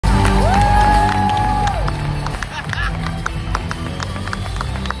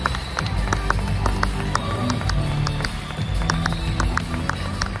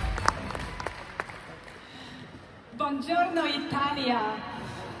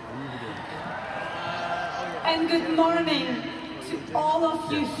and good morning to all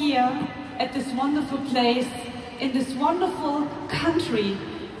of you here at this wonderful place, in this wonderful country,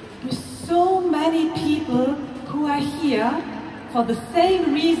 with so many people who are here for the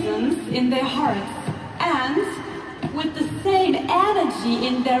same reasons in their hearts and with the same energy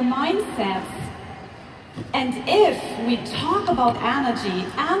in their mindsets. And if we talk about energy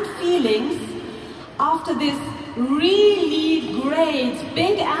and feelings, after this really great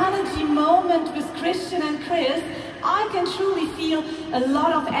big energy moment with Christian and Chris, I can truly feel a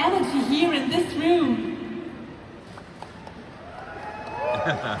lot of energy here in this room.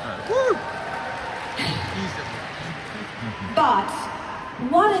 But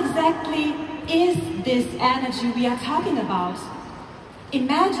what exactly is this energy we are talking about?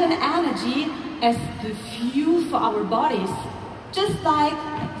 Imagine energy as the fuel for our bodies. Just like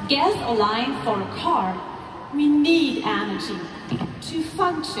gasoline for a car, we need energy to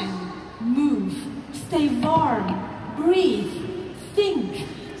function, move, stay warm, breathe, think,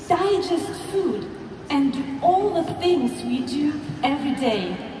 digest food, and do all the things we do every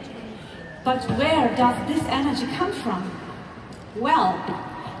day. But where does this energy come from? Well,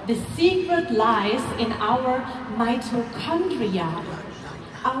 the secret lies in our mitochondria,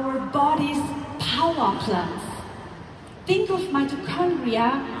 our body's power plants. Think of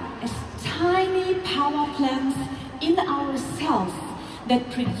mitochondria as tiny power plants in our cells that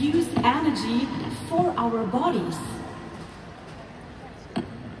produce energy for our bodies.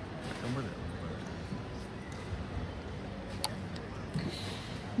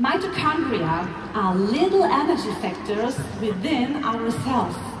 Mitochondria are little energy factors within our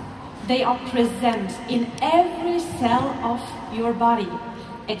cells. They are present in every cell of your body,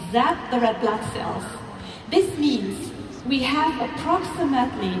 except the red blood cells. This means we have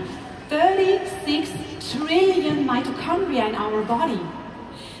approximately 36 trillion mitochondria in our body.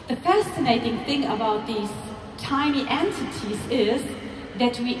 The fascinating thing about these tiny entities is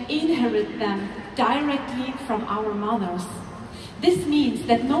that we inherit them directly from our mothers. This means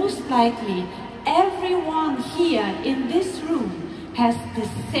that most likely everyone here in this room has the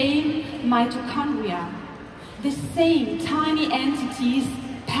same mitochondria, the same tiny entities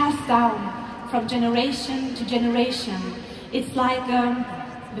passed down from generation to generation. It's like a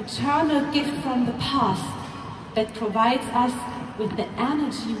maternal gift from the past that provides us with the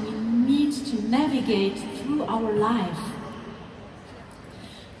energy we need to navigate through our life.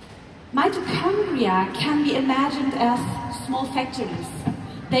 Mitochondria can be imagined as small factories.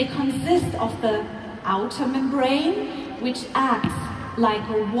 They consist of the outer membrane, which acts like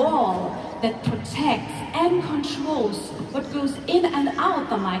a wall that protects and controls what goes in and out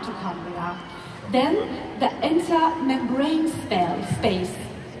the mitochondria. Then the intermembrane space,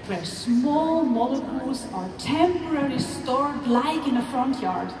 where small molecules are temporarily stored like in a front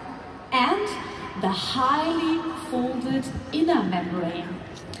yard. And the highly folded inner membrane,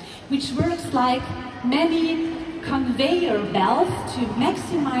 which works like many conveyor belts to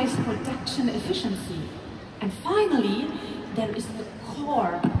maximize production efficiency. And finally, there is the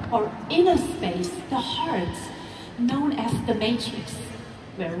core or inner space, the heart, known as the matrix,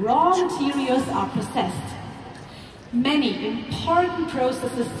 where raw materials are processed. Many important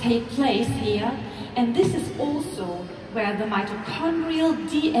processes take place here, and this is also where the mitochondrial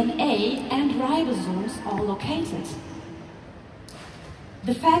DNA and ribosomes are located.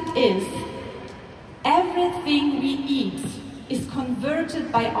 The fact is, everything we eat is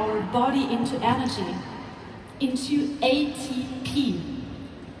converted by our body into energy, into ATP.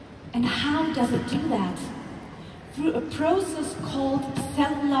 And how does it do that? Through a process called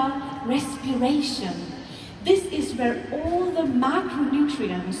cellular respiration. This is where all the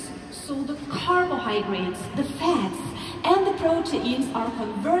macronutrients, so the carbohydrates, the fats, and the proteins are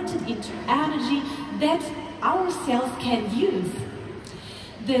converted into energy that our cells can use.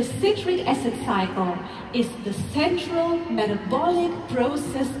 The citric acid cycle is the central metabolic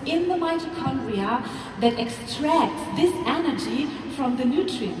process in the mitochondria that extracts this energy from the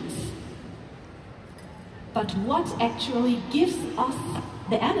nutrients. But what actually gives us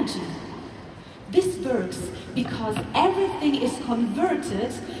the energy? This works because everything is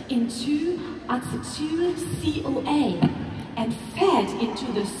converted into acetyl-CoA and fed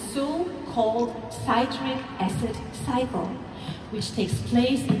into the so-called citric acid cycle, which takes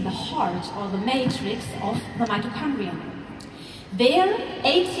place in the heart or the matrix of the mitochondria. There,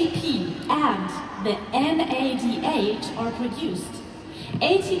 ATP and the NADH are produced.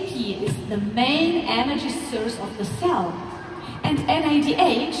 ATP is the main energy source of the cell, and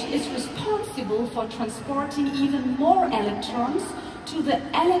NADH is responsible for transporting even more electrons to the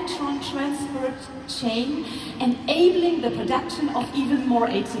electron transport chain, enabling the production of even more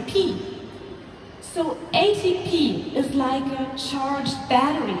ATP. So ATP is like a charged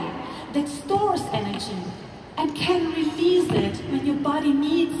battery that stores energy and can release it when your body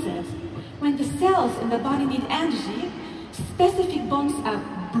needs it. When the cells in the body need energy, specific bonds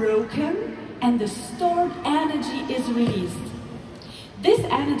are broken and the stored energy is released. This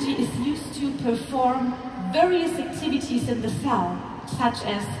energy is used to perform various activities in the cell, such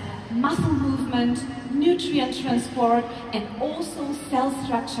as muscle movement, nutrient transport, and also cell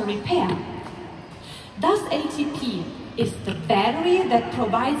structure repair. Thus, ATP is the battery that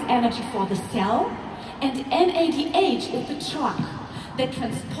provides energy for the cell, and NADH is the truck that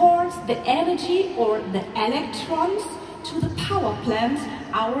transports the energy or the electrons to the power plant,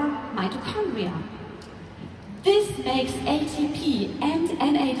 our mitochondria. This makes ATP and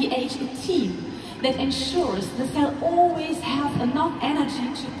NADH a team that ensures the cell always has enough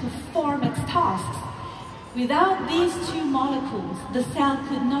energy to perform its tasks. Without these two molecules, the cell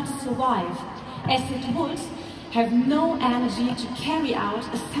could not survive, as it would have no energy to carry out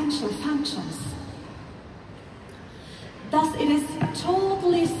essential functions. Thus, it is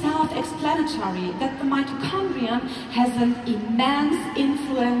totally self-explanatory that the mitochondrion has an immense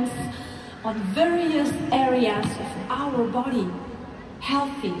influence on various areas of our body.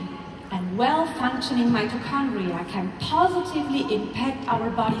 Healthy and well-functioning mitochondria can positively impact our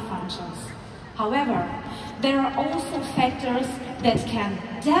body functions. However, there are also factors that can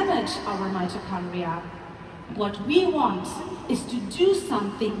damage our mitochondria. What we want is to do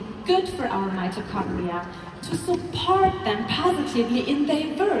something good for our mitochondria, to support them positively in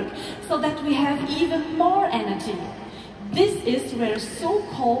their work, so that we have even more energy. This is where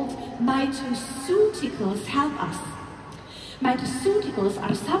so-called mitoceuticals help us. Mitoceuticals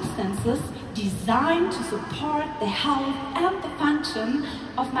are substances designed to support the health and the function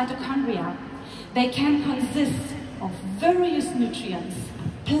of mitochondria. They can consist of various nutrients,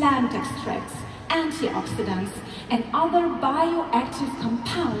 plant extracts, antioxidants, and other bioactive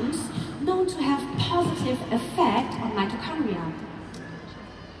compounds known to have positive effect on mitochondria.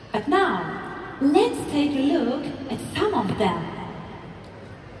 But now, let's take a look at some of them.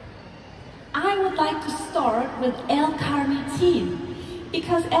 I would like to start with L-carnitine,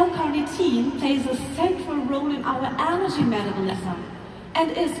 because L-carnitine plays a central role in our energy metabolism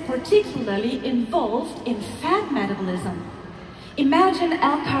and is particularly involved in fat metabolism. Imagine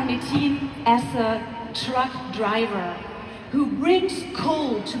L-carnitine as a truck driver who brings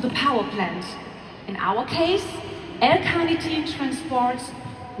coal to the power plant. In our case, L-carnitine transports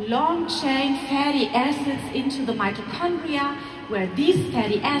long-chain fatty acids into the mitochondria, where these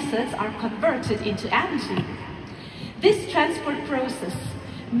fatty acids are converted into energy. This transport process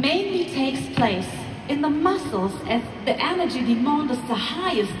mainly takes place in the muscles, as the energy demand is the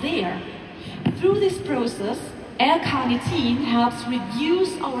highest there. Through this process, L-carnitine helps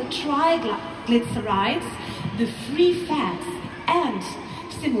reduce our triglycerides, the free fats, and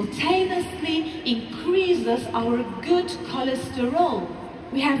simultaneously increases our good cholesterol.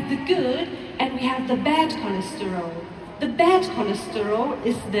 We have the good and we have the bad cholesterol. The bad cholesterol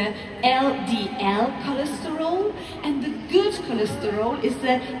is the LDL cholesterol, and the good cholesterol is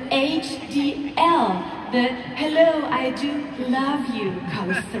the HDL, the hello, I do love you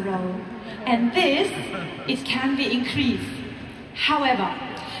cholesterol. And this, it can be increased. However,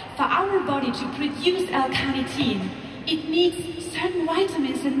 for our body to produce L-carnitine, it needs certain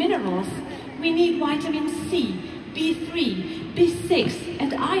vitamins and minerals. We need vitamin C, B3, B6,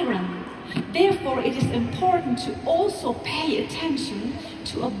 and iron. Therefore, it is important to also pay attention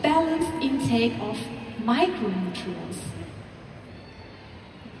to a balanced intake of micronutrients.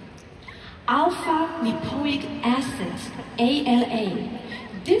 Alpha-lipoic acid, ALA,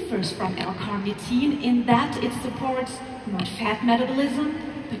 differs from L-carnitine in that it supports not fat metabolism,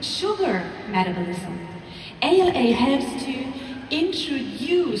 but sugar metabolism. ALA helps to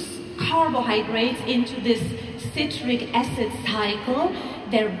introduce carbohydrates into this citric acid cycle,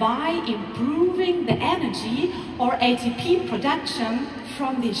 thereby improving the energy or ATP production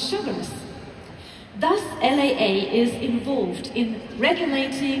from these sugars. Thus, LAA is involved in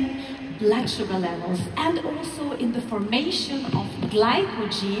regulating blood sugar levels and also in the formation of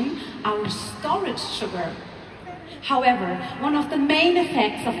glycogen, our storage sugar. However, one of the main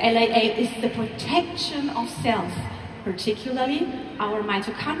effects of LAA is the protection of cells, particularly our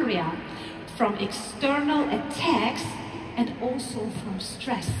mitochondria, from external attacks and also from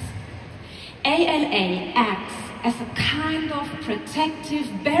stress. ALA acts as a kind of protective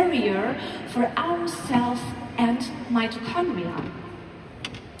barrier for our cells and mitochondria.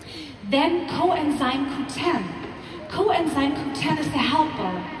 Then coenzyme Q10. Coenzyme Q10 is a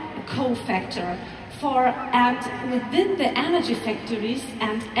helper, a cofactor for and within the energy factories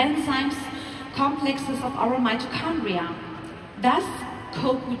and enzymes complexes of our mitochondria. Thus,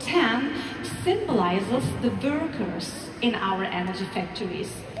 CoQ10 symbolizes the workers in our energy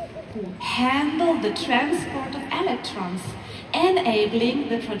factories who handle the transport of electrons, enabling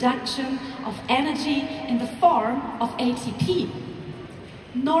the production of energy in the form of ATP.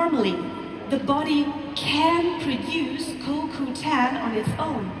 Normally, the body can produce CoQ10 on its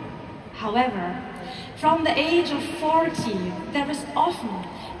own. However, from the age of 40, there is often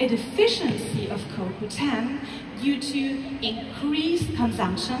a deficiency of CoQ10 due to increased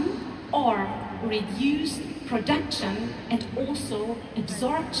consumption or reduced production and also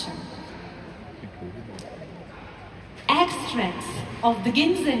absorption. Extracts of the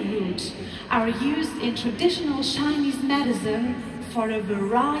ginseng root are used in traditional Chinese medicine for a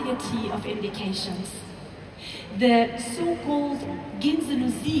variety of indications. The so-called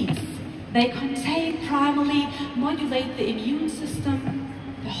ginseng seeds, they contain primarily modulate the immune system,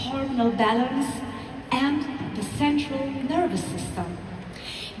 the hormonal balance, and the central nervous system.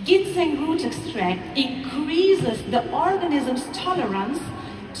 Ginseng root extract increases the organism's tolerance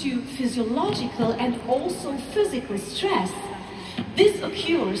to physiological and also physical stress. This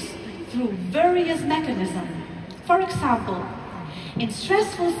occurs through various mechanisms. For example, in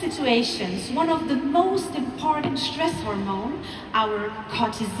stressful situations, one of the most important stress hormone, our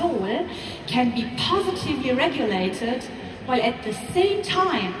cortisol, can be positively regulated, while at the same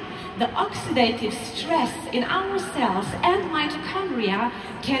time, the oxidative stress in our cells and mitochondria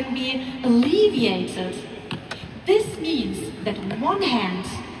can be alleviated. This means that on one hand,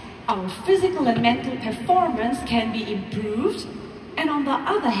 our physical and mental performance can be improved, and on the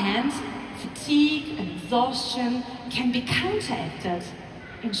other hand, fatigue and exhaustion can be counteracted.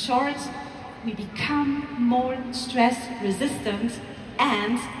 In short, we become more stress resistant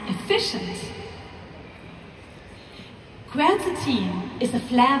and efficient. Quercetin is a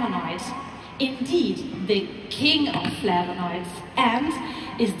flavonoid, indeed the king of flavonoids, and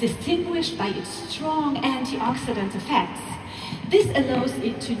is distinguished by its strong antioxidant effects. This allows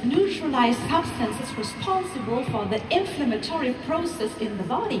it to neutralize substances responsible for the inflammatory process in the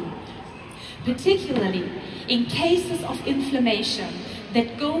body, particularly in cases of inflammation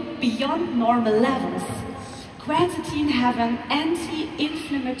that go beyond normal levels. Quercetin have an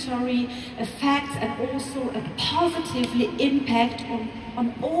anti-inflammatory effect and also a positively impact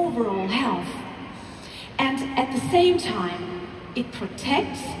on overall health. And at the same time, it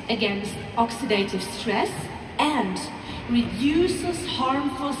protects against oxidative stress and reduces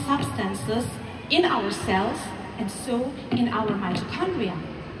harmful substances in our cells and so in our mitochondria.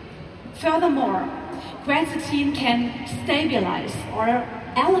 Furthermore, quercetin can stabilize our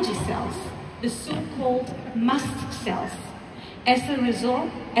allergy cells, the so-called mast cells. As a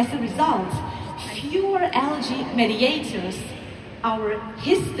result, fewer allergy mediators, our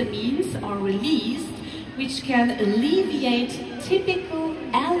histamines, are released, which can alleviate typical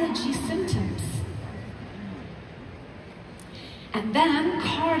allergy symptoms. And then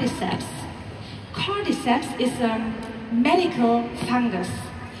cordyceps. Cordyceps is a medical fungus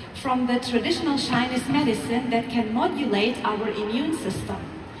from the traditional Chinese medicine that can modulate our immune system.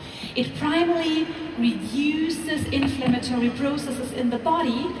 It primarily reduces inflammatory processes in the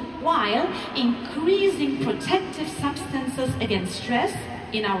body while increasing protective substances against stress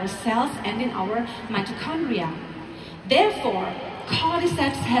in our cells and in our mitochondria. Therefore,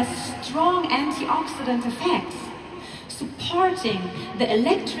 cordyceps has strong antioxidant effects, supporting the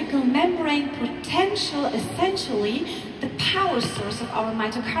electrical membrane potential, essentially the power source of our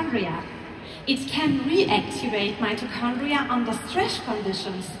mitochondria. It can reactivate mitochondria under stress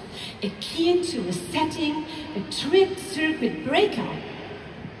conditions, akin to resetting a trip circuit breaker.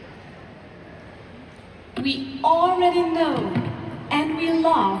 We already know and we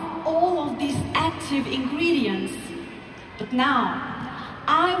love all of these active ingredients, but now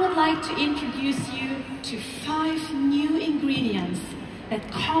I would like to introduce you to 5 new ingredients that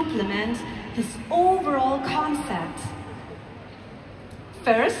complement this overall concept.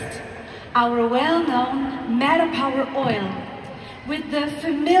 First, our well-known Metapower oil with the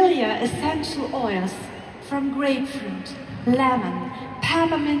familiar essential oils from grapefruit, lemon,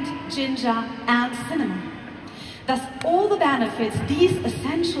 peppermint, ginger, and cinnamon. Thus, all the benefits these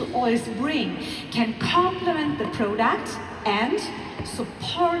essential oils bring can complement the product and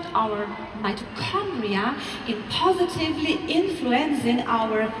support our mitochondria in positively influencing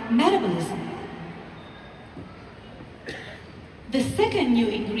our metabolism. The second new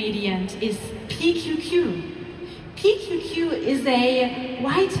ingredient is PQQ. PQQ is a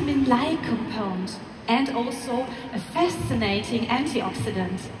vitamin-like compound and also a fascinating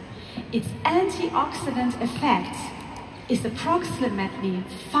antioxidant. Its antioxidant effects is approximately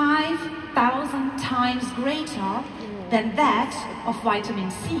 5,000 times greater than that of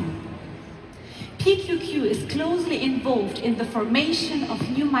vitamin C. PQQ is closely involved in the formation of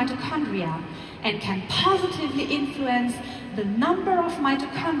new mitochondria and can positively influence the number of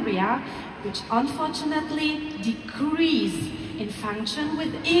mitochondria, which unfortunately decrease in function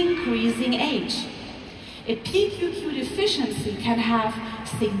with increasing age. A PQQ deficiency can have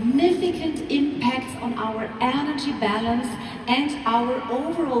significant impacts on our energy balance and our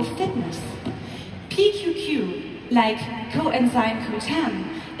overall fitness. PQQ, like coenzyme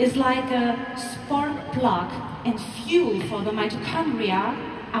Q10, is like a spark plug and fuel for the mitochondria,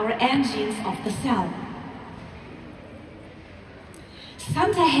 our engines of the cell.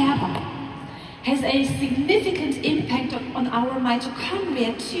 Santa Herba has a significant impact on our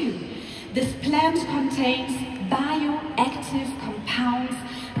mitochondria too. This plant contains bioactive compounds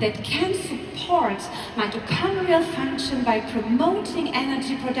that can support mitochondrial function by promoting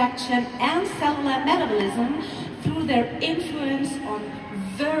energy production and cellular metabolism through their influence on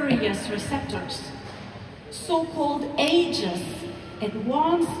various receptors. So-called AGEs,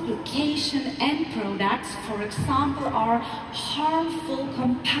 advanced glycation end products, for example, are harmful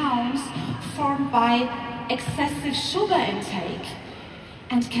compounds formed by excessive sugar intake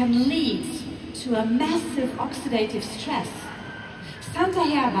and can lead to a massive oxidative stress. Santa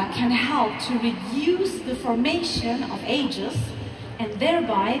Herba can help to reduce the formation of AGEs and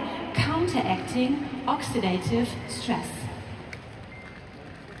thereby counteracting oxidative stress.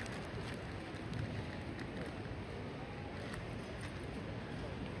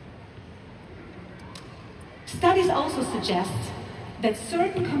 Studies also suggest that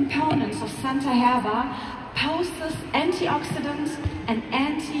certain components of Santa Herba possess antioxidants and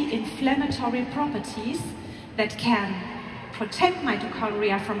anti-inflammatory properties that can protect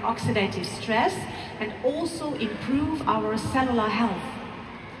mitochondria from oxidative stress and also improve our cellular health.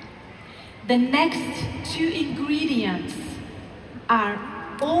 The next two ingredients are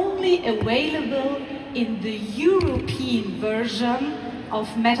only available in the European version of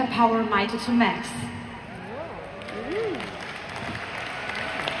MetaPower Mito 2 Max.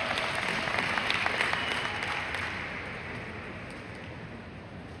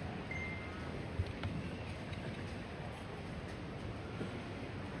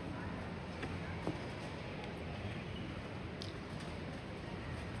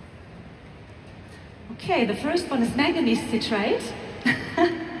 Okay, the first one is manganese citrate.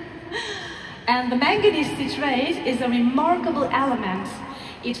 And the manganese citrate is a remarkable element.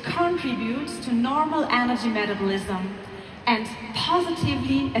 It contributes to normal energy metabolism and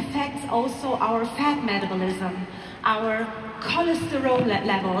positively affects also our fat metabolism, our cholesterol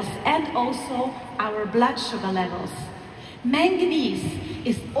levels, and also our blood sugar levels. Manganese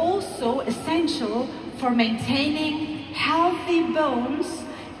is also essential for maintaining healthy bones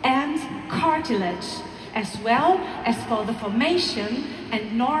and cartilage, as well as for the formation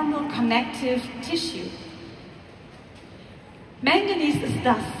and normal connective tissue. Manganese is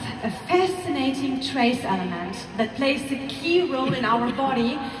thus a fascinating trace element that plays a key role in our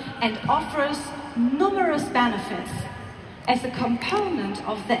body and offers numerous benefits. As a component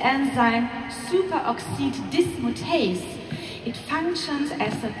of the enzyme superoxide dismutase, it functions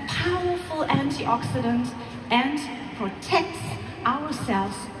as a powerful antioxidant and protects our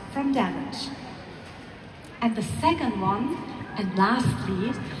cells from damage. And the second one, and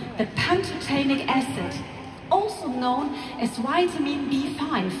lastly, the pantothenic acid, also known as vitamin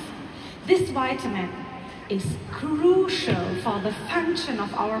B5. This vitamin is crucial for the function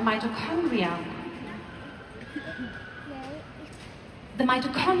of our mitochondria. The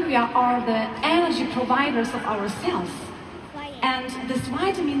mitochondria are the energy providers of our cells, and this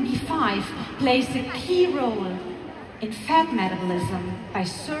vitamin B5 plays a key role in fat metabolism by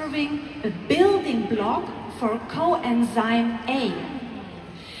serving a building block for coenzyme A.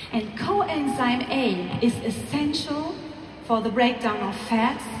 And coenzyme A is essential for the breakdown of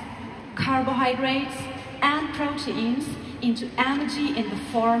fats, carbohydrates, and proteins into energy in the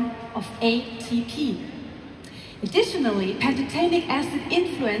form of ATP. Additionally, pantothenic acid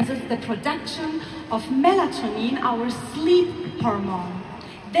influences the production of melatonin, our sleep hormone,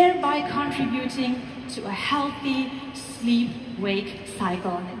 thereby contributing to a healthy sleep-wake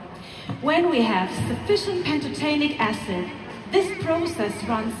cycle. When we have sufficient pantothenic acid, this process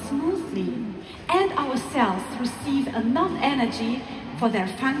runs smoothly and our cells receive enough energy for their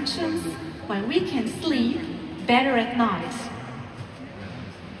functions while we can sleep better at night.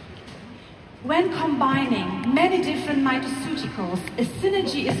 When combining many different myceuticals, a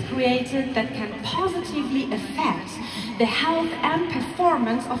synergy is created that can positively affect the health and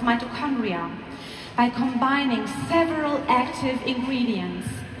performance of mitochondria. by combining several active ingredients,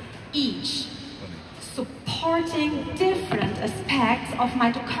 each supporting different aspects of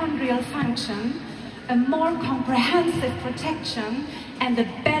mitochondrial function, a more comprehensive protection and a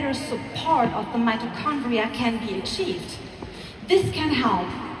better support of the mitochondria can be achieved. This can help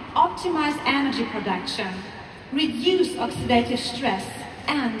optimize energy production, reduce oxidative stress,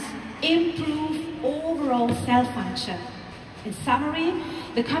 and improve overall cell function. In summary,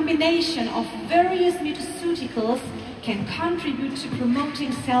 the combination of various nutraceuticals can contribute to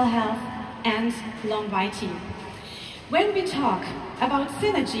promoting cell health and longevity. When we talk about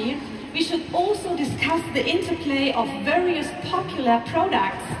synergy, we should also discuss the interplay of various popular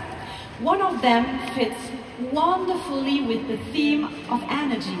products. One of them fits wonderfully with the theme of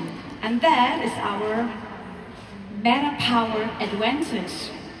energy, and that is our Meta Power Advantage.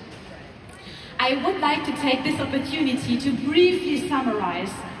 I would like to take this opportunity to briefly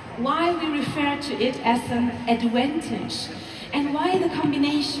summarize why we refer to it as an advantage and why the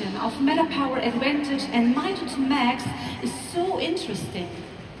combination of Meta Power Advantage and Mito2Max is so interesting.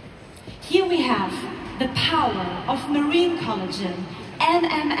 Here we have the power of marine collagen,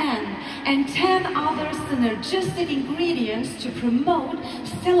 NMN, and 10 other synergistic ingredients to promote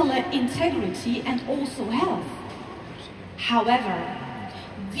cellular integrity and also health. However,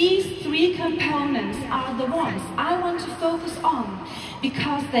 these three components are the ones I want to focus on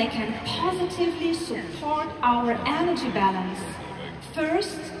because they can positively support our energy balance.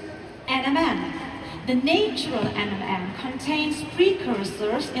 First, NMN. The natural NMN contains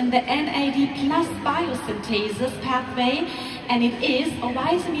precursors in the NAD+ biosynthesis pathway, and it is a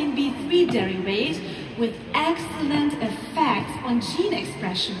vitamin B3 derivative with excellent effects on gene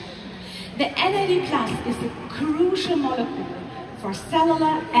expression. The NAD+ is a crucial molecule for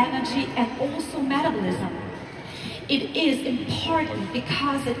cellular energy and also metabolism. It is important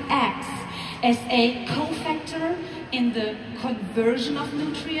because it acts as a cofactor in the conversion of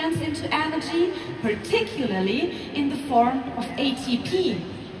nutrients into energy, particularly in the form of ATP.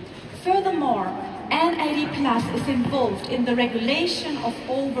 Furthermore, NAD+ is involved in the regulation of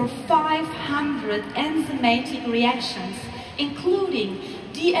over 500 enzymatic reactions, including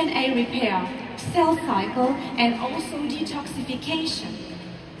DNA repair, cell cycle, and also detoxification.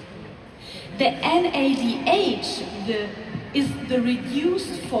 The NADH is the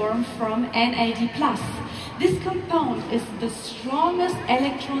reduced form from NAD+. This compound is the strongest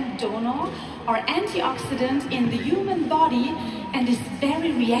electron donor or antioxidant in the human body and is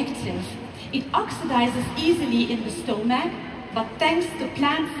very reactive. It oxidizes easily in the stomach, but thanks to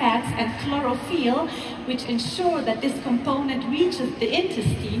plant fats and chlorophyll, which ensure that this component reaches the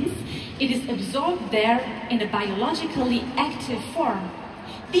intestines, it is absorbed there in a biologically active form.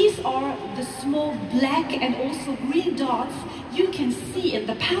 These are the small black and also green dots you can see in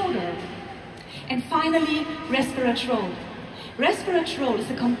the powder. And finally, resveratrol. Resveratrol is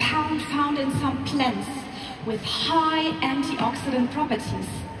a compound found in some plants with high antioxidant properties.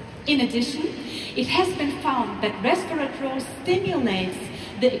 In addition, it has been found that resveratrol stimulates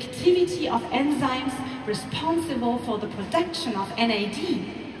the activity of enzymes responsible for the production of NAD.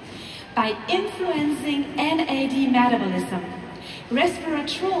 By influencing NAD metabolism,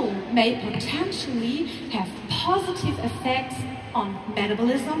 resveratrol may potentially have positive effects on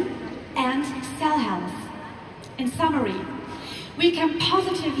metabolism and cell health. In summary, we can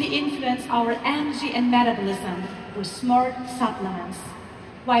positively influence our energy and metabolism with smart supplements,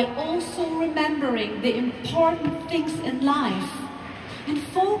 while also remembering the important things in life and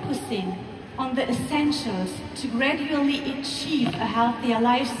focusing on the essentials to gradually achieve a healthier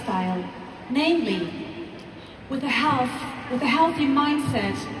lifestyle, namely with a healthy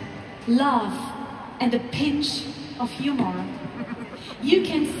mindset, love, and a pinch of humor. You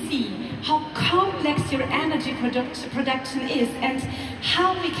can see how complex your energy production is and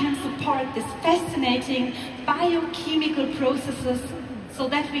how we can support these fascinating biochemical processes so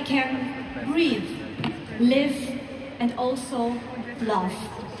that we can breathe, live, and also love.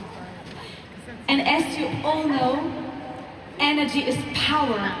 And as you all know, energy is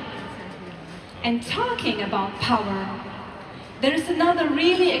power. And talking about power, there is another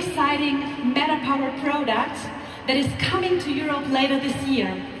really exciting Meta Power product that is coming to Europe later this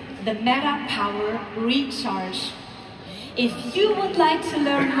year, the Meta Power Recharge. If you would like to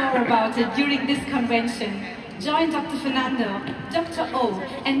learn more about it during this convention, join Dr. Fernando, Dr. O,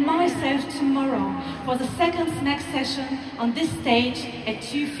 and myself tomorrow for the second snack session on this stage at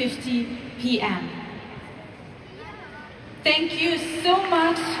 2:50 p.m. Thank you so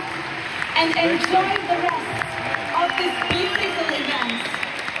much and enjoy the rest of this beautiful